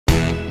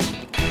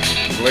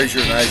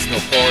Glacier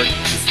National Park.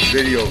 This is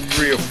video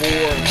 3 of 4.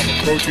 I'm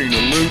approaching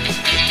the loop,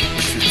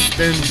 which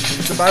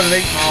it's about an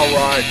 8-mile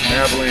ride from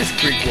Avalanche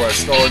Creek, where I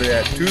started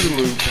at, to the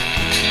loop.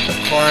 A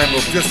climb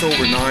of just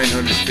over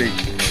 900 feet.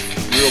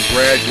 Real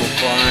gradual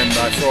climb.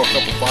 I saw a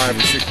couple 5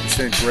 or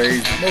 6%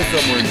 grades, but most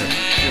of them were in the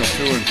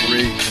 2 and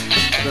 3.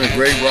 It's been a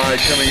great ride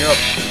coming up.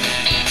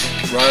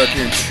 Ride up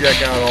here and check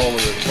out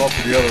talk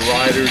to the other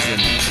riders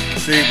and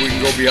see if we can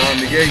go beyond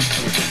the gate,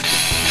 which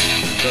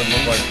doesn't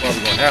look like it's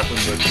probably going to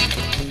happen, but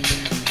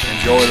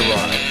enjoy the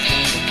ride.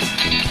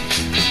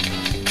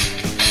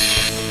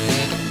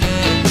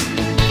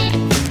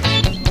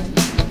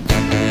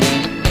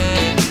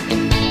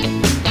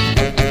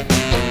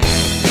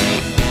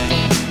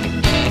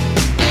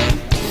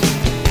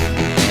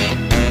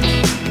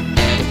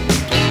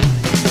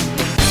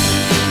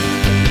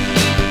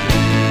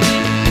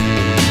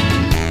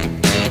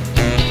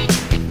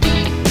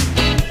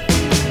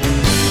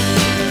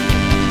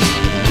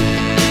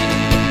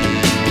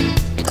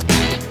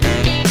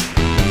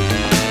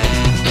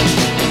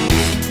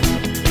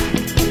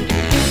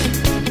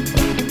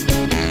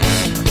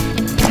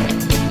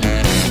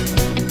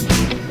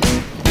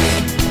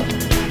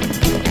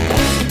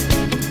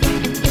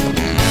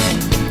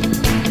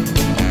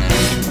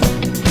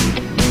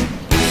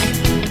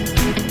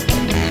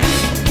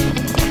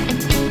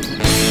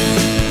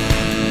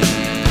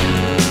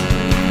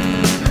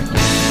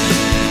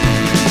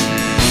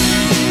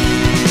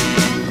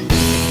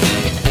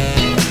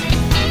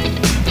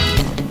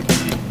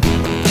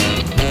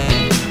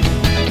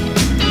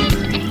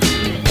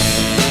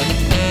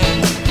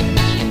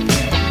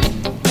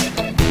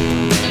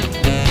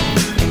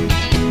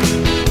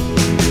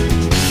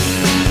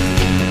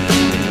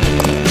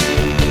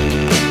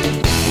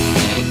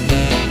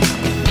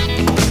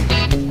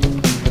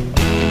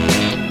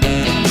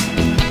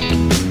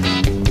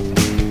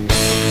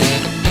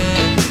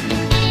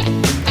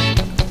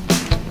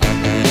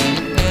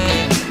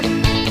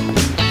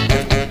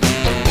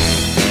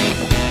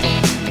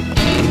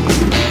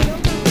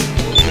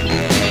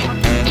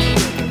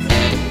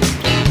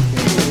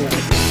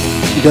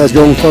 You guys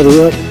going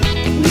further up? Yeah,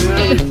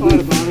 we thought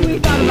about it. We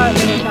thought about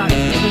it and thought it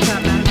was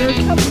not bad. There's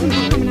a couple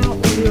people coming out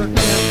when we were coming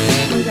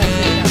up. One guy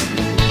said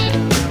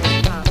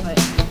that was but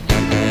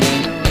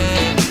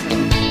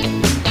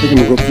I think I'm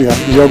gonna go up, yeah,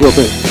 y'all go up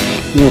there.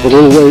 You know, up a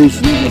little ways.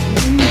 I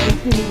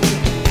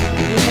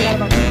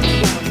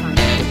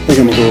think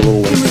I'm gonna go a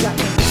little ways.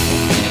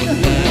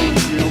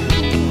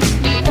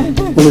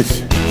 Well,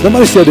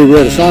 somebody said they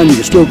read a sign you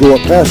can still go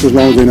up past as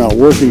long as they're not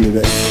working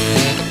today.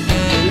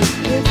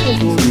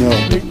 No.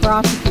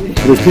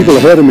 There's people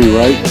ahead of me,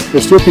 right?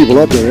 There's still people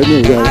up there,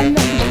 isn't there? We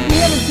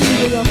haven't seen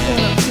anybody else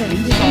going up since.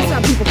 We saw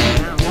people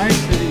coming out.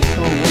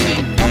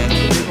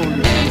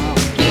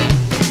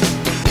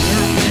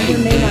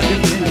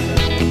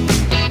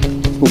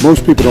 Well,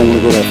 most people don't want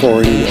to go that far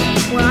anyway.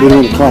 Well, they don't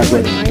want to climb,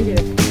 right?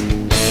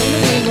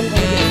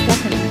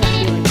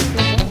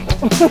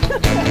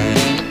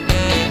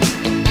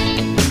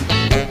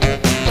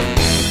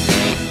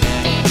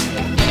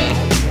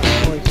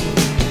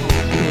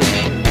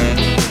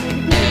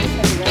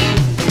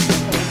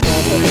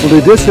 Well,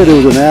 they did say there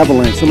was an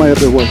avalanche. Somebody up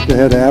there they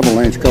had an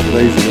avalanche a couple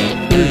days ago.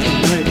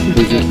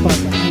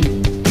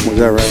 Was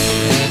that right?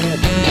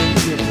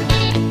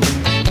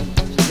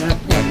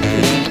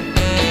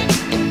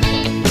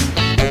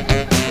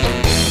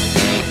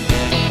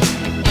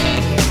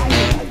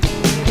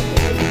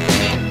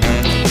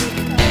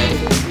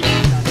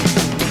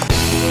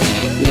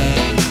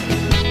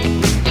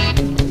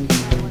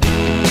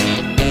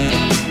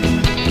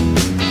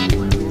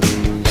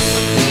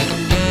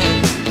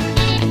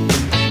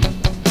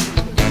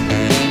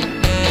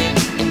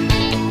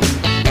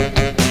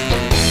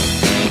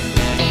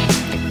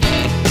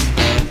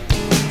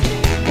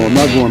 Well, I'm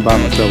not going by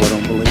myself, I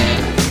don't believe.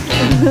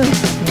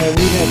 Well,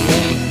 we had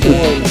 1, 4,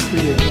 and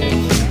 3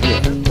 events. Yeah.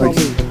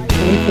 Probably 1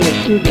 for the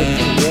 2 events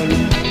and 1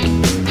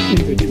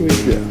 in between.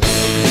 Yeah.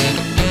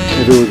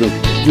 If there was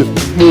just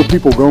more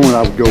people going,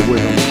 I would go with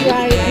them.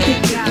 Right, I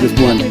think Just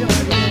one.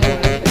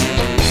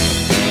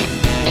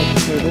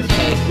 So this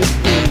guy just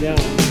came down,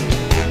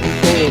 the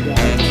solo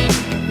guy.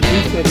 He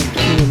said he'd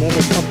seen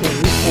another couple, and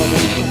we saw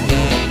them come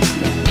down.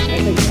 I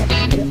think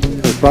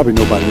that's There's probably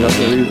nobody up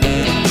there either.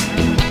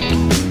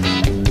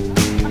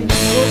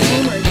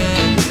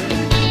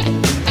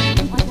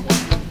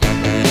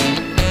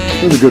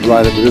 It was a good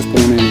ride up to this point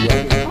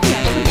anyway.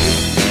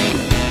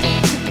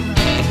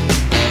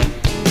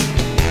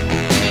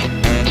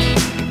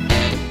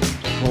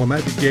 Well, I'm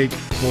at the gate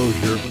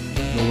closure.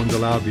 No one's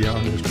allowed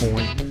beyond this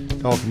point.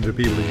 Talking to the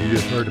people, as you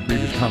just heard the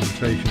previous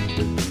conversations,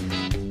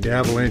 that the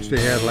avalanche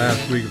they had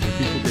last week of the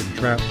people getting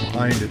trapped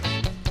behind it,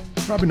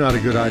 probably not a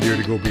good idea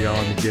to go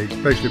beyond the gate,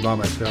 especially by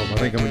myself. I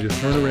think I'm gonna just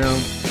turn around,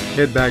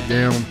 head back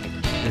down,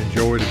 and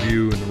enjoy the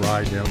view and the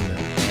ride down the mountain.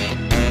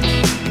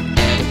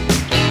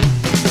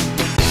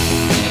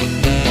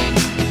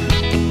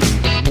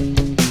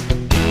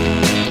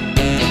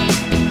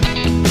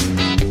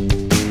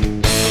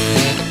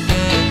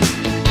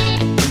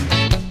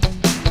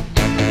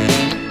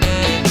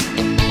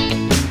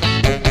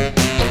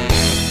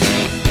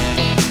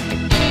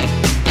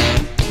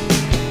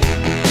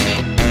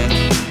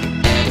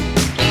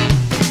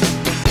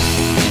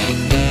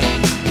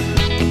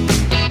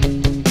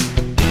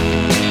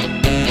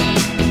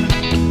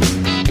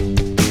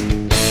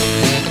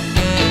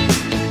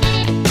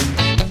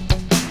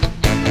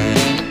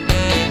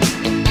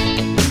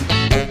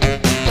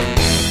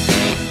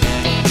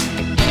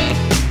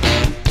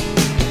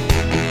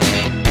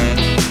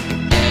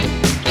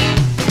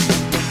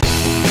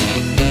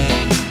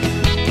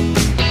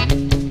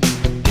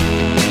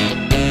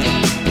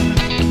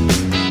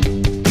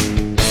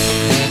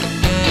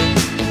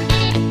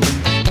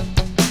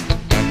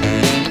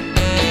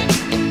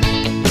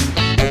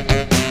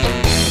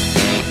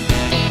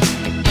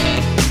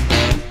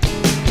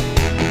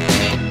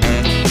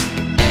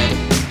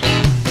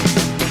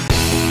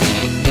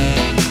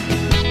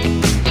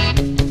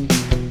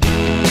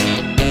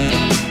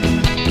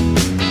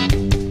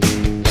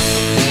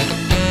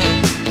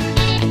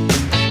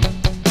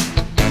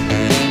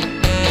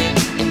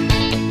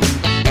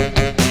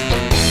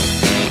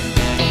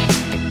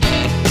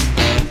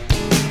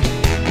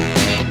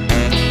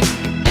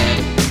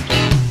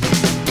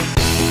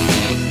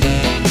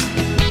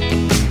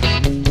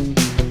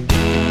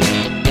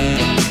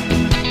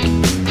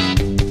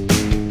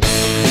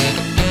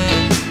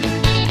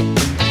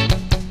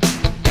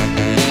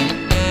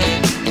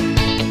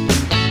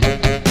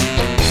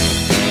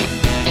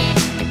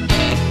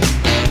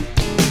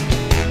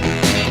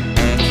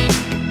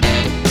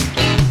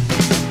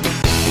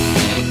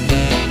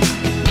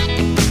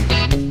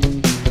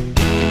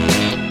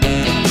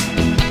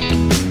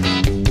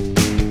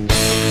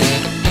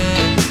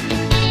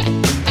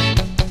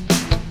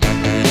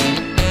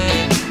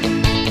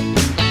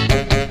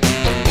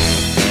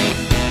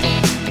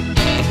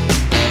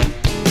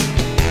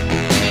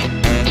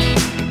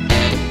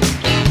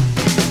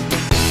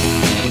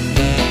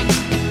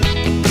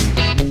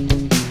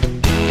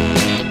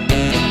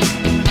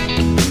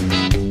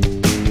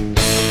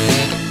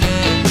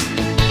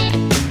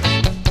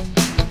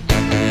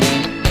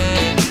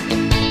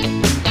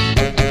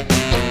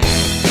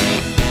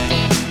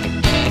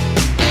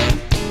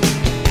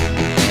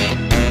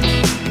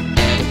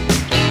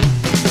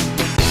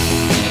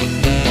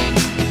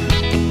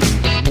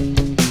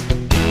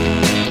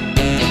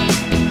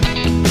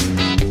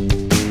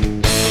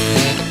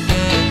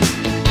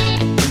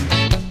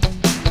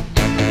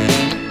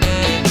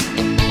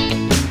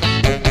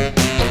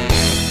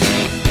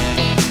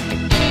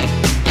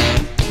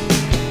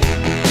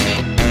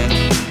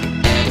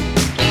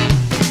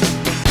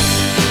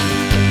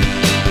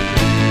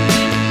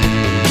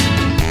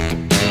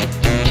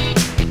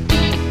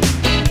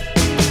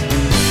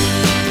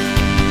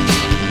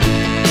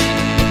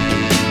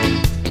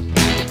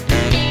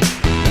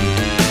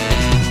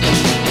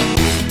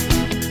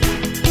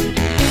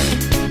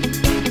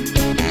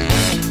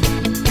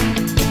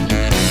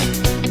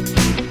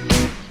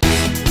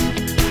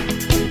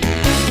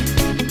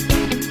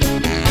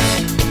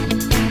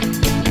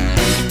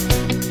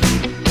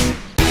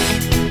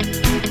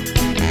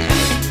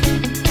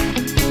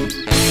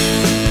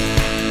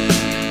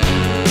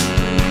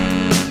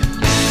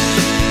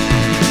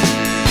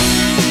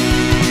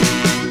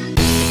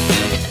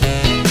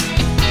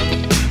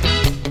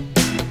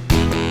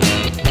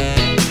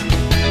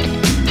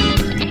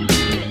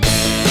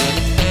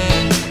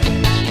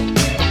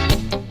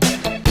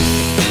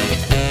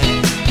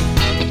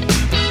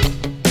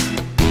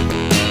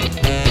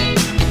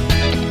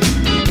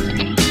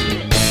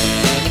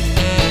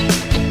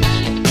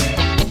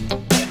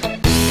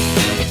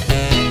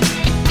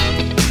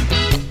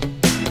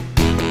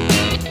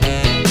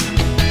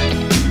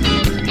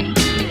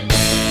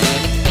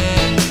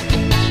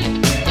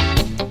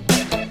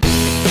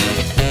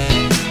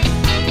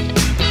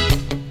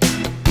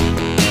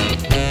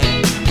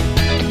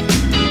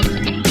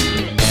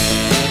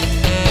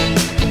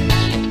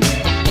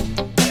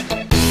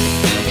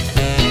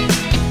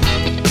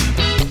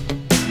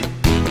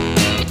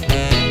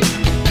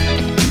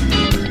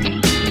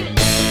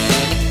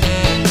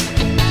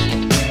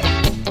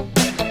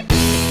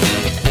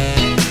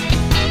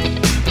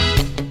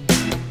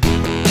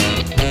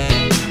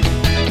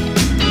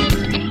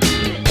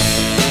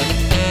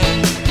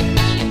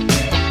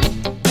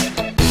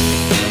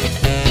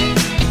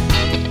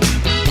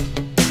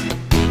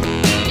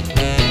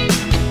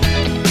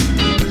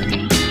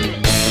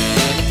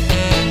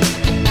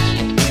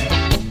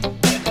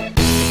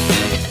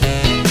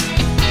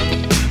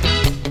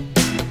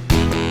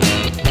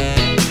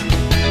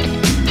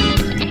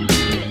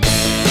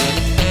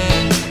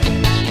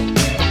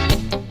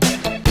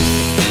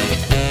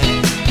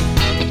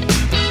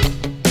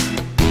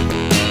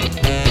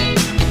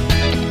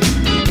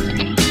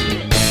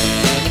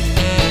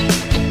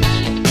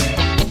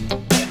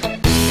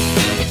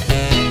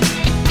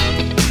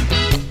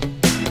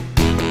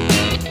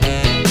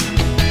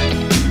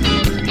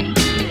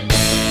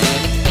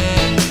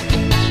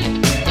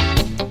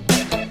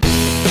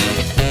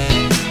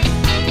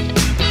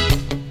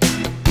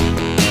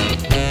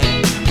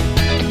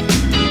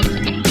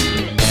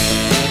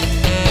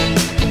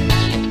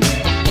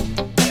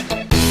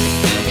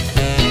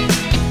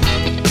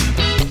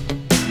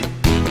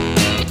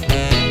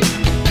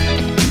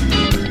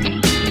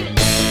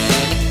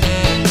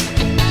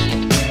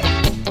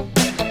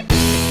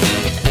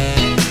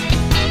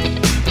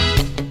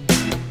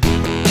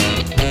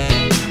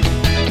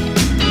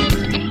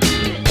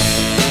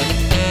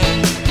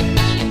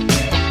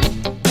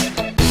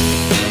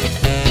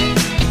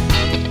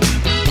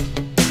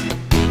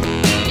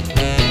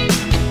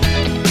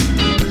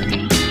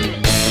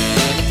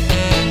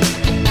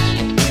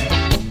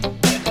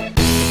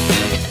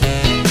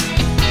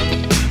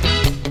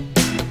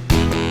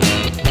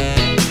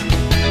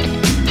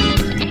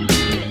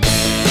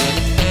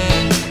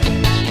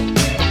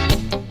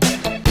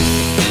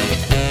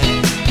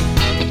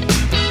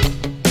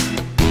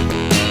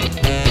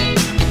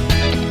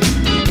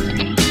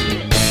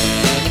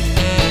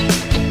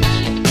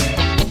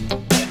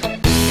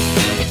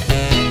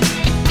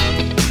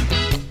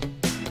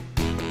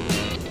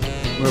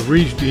 I've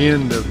reached the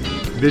end of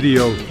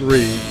video 3.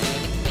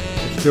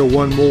 There's still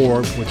one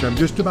more, which I'm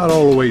just about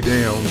all the way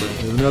down, but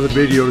there's another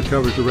video that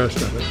covers the rest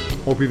of it.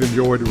 Hope you've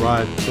enjoyed the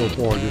ride so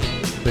far,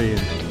 just staying.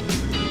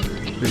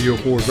 Video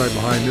 4 is right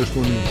behind this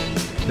one, and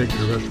take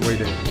you the rest of the way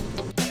down.